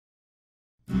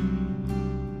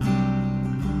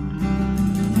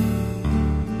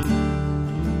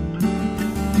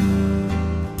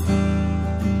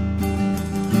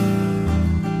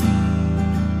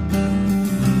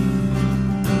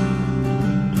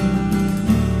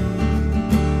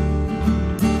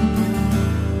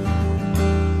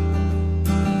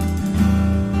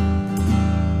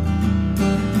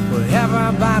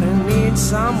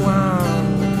someone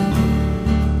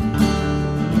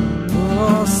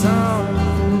for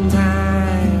some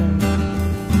time,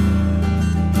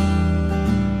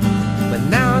 but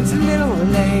now it's a little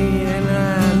late, and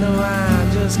I know I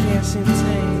just can't seem to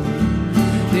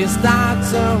take these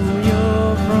thoughts of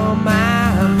you from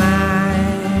my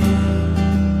mind.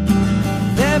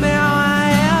 Baby, all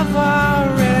I ever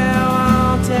really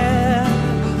wanted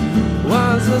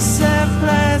was a safe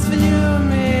place for you and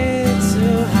me to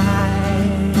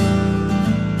hide,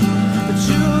 but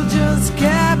you just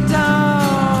kept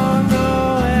on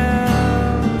going,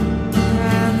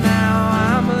 and now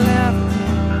I'm left,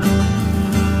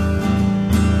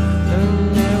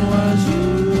 and it was you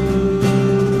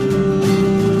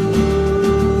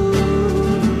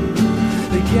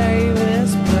that gave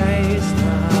this place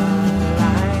the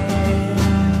light,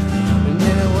 and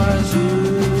it was you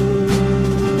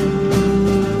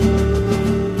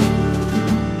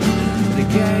that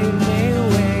gave me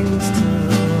wings to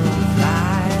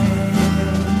fly,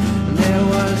 and it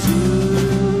was you.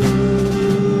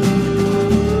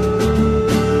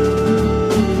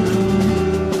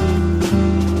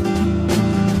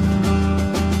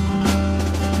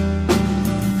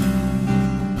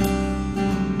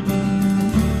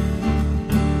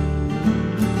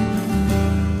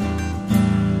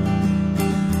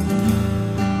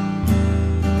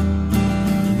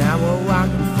 Now we're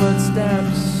walking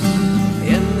footsteps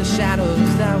in the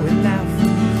shadows that we left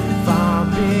far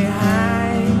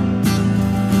behind,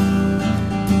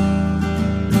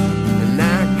 and I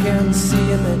can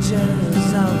see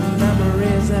images of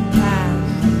memories that pass,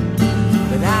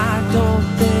 but I don't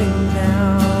think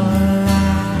they'll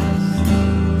last.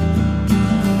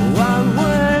 What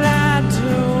would I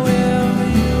do if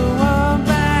you were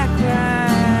back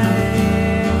right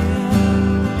here?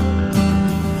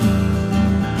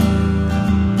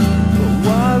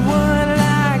 What would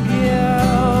I give?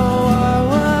 What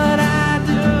would I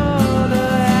do to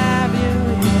have you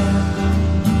here?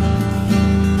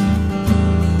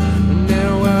 And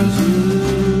it was you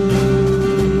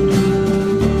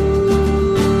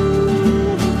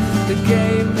that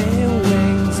gave me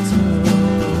wings to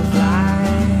fly.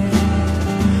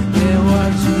 It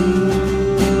was you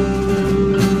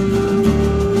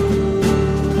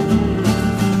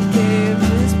gave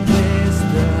this place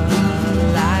the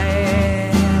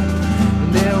light,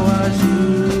 and it was you.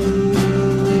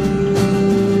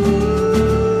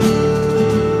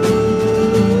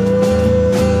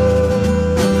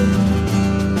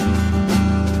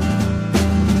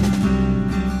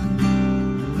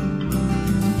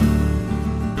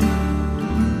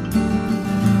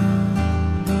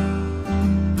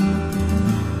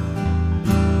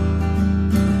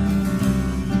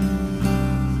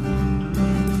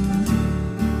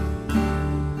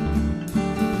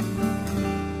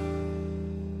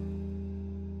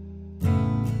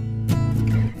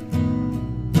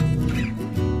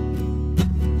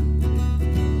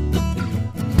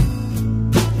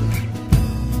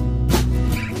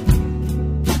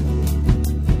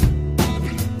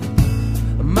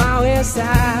 I'm always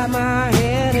inside my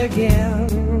head again,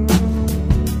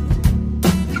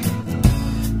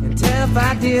 and if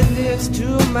I did this to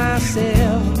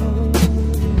myself,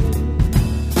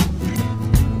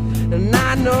 and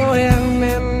I know him,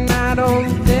 and I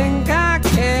don't think I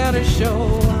care to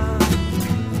show.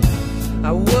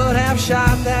 I would have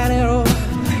shot that arrow,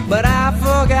 but I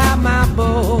forgot my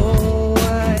bow.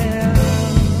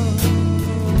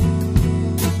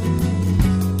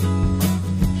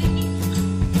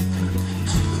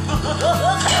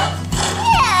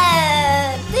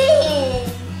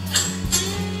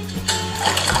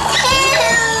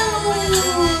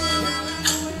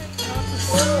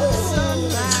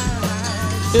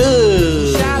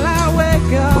 Ooh.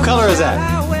 What color is that?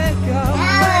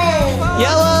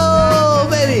 Yellow,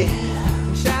 baby.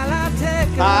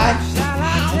 Hi.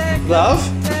 Love.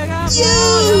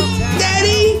 You,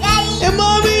 Daddy, and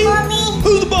Mommy.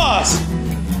 Who's the boss?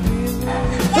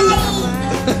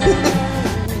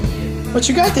 What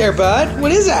you got there, bud?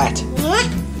 What is that?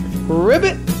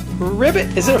 Ribbit?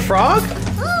 Ribbit? Is it a frog?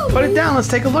 Put it down. Let's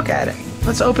take a look at it.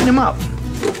 Let's open him up.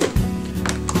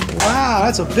 Wow,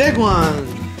 that's a big one.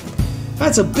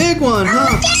 That's a big one,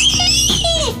 huh?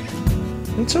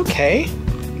 It's okay.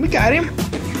 We got him.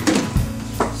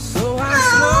 So I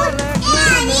slowly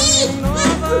climbing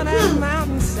over that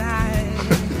mountainside.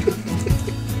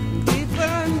 Deeper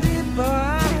and deeper.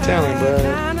 Tell him,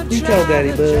 bud. You tell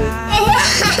Daddy, bud.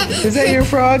 Is that your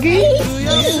froggy? Do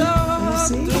your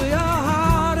soul, do your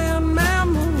heart and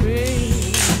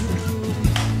memory.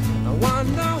 I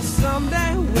wonder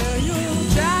someday will you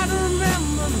try to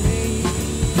remember me.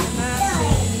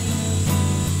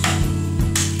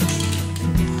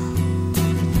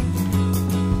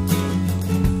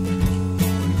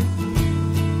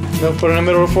 No, put it in the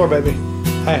middle of the floor, baby.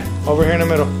 Hey, over here in the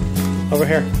middle. Over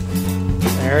here.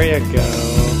 There you go.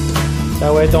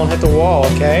 That way it don't hit the wall,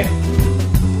 okay?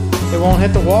 It won't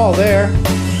hit the wall there.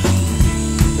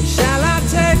 Shall I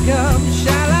take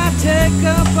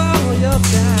up all your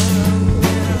time?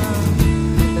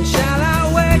 And shall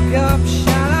I wake up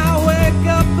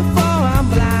before I'm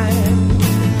blind?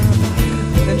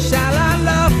 And shall I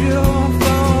love you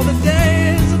for the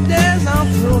days I'm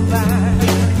through by?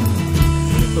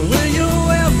 Will you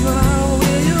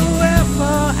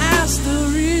ever ask the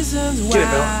reasons why? Get it,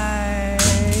 Bill.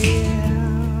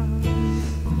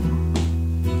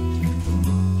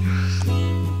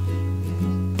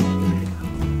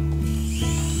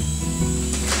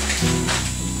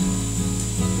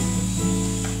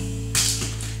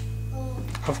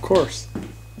 Of course.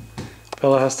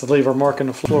 Bella has to leave her mark in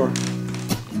the floor.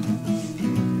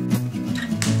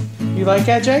 You like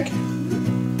that, Jake?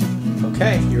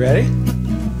 Okay, you ready?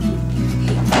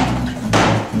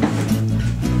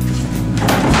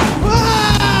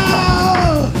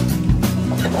 Whoa!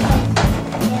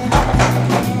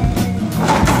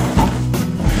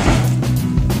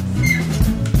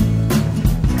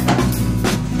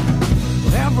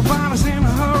 Everybody's in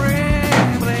a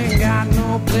hurry, but they ain't got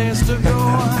no place to go.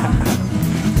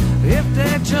 If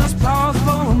they just pause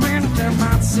for a minute, they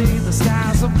might see the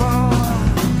skies above.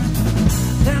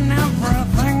 Then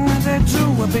everything that they do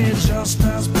will be just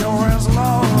as pure as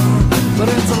love. But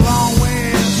it's a long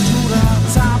way to the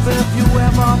top if you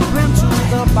ever been to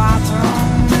the bottom.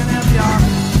 And if your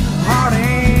heart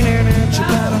ain't in it, you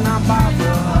better not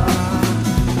bother.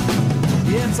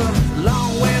 It's a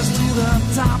long ways to the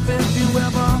top if you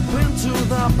ever been to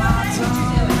the bottom.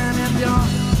 And if your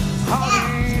heart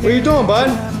ain't What are you doing, bud?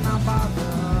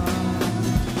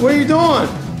 What are you doing?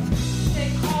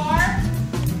 Say car.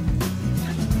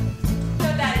 So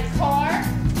that is car.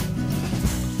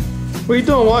 What are you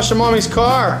doing? Washing mommy's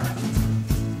car.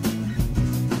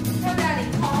 So that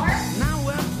is car. now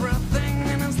everything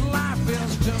in his life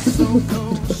is just so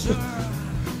kosher.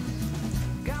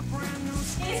 Got brand new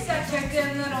He's such a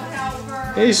good little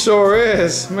helper. He sure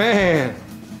is, man.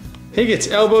 He gets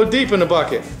elbow deep in the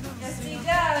bucket. Yes, he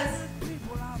does.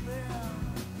 people out there.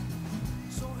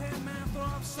 So hey man, throw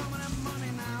up some of that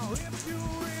money now if you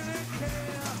really care.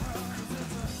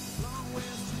 It's a long ways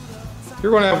to the top.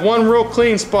 You're going to have one real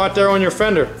clean spot there on your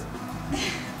fender.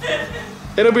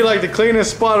 It'll be like the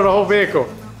cleanest spot of the whole vehicle.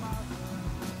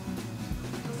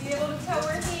 Be able to tell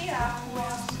where he has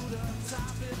one.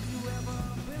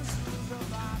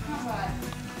 Come on.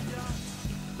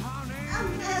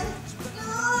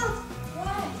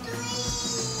 What?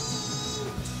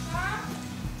 Huh?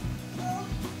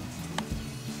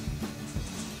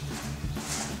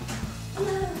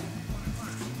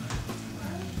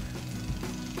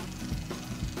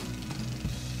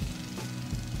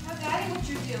 Tell Daddy what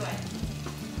you're doing.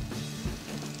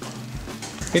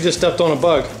 He just stepped on a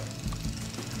bug.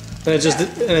 And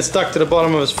it stuck to the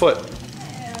bottom of his foot.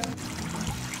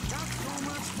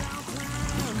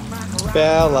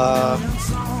 Bella.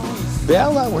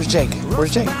 Bella, where's Jake?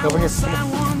 Where's Jake? Over here.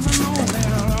 Come on.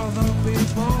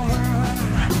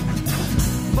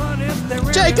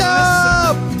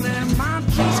 Jacob!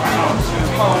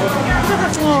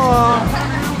 Aww.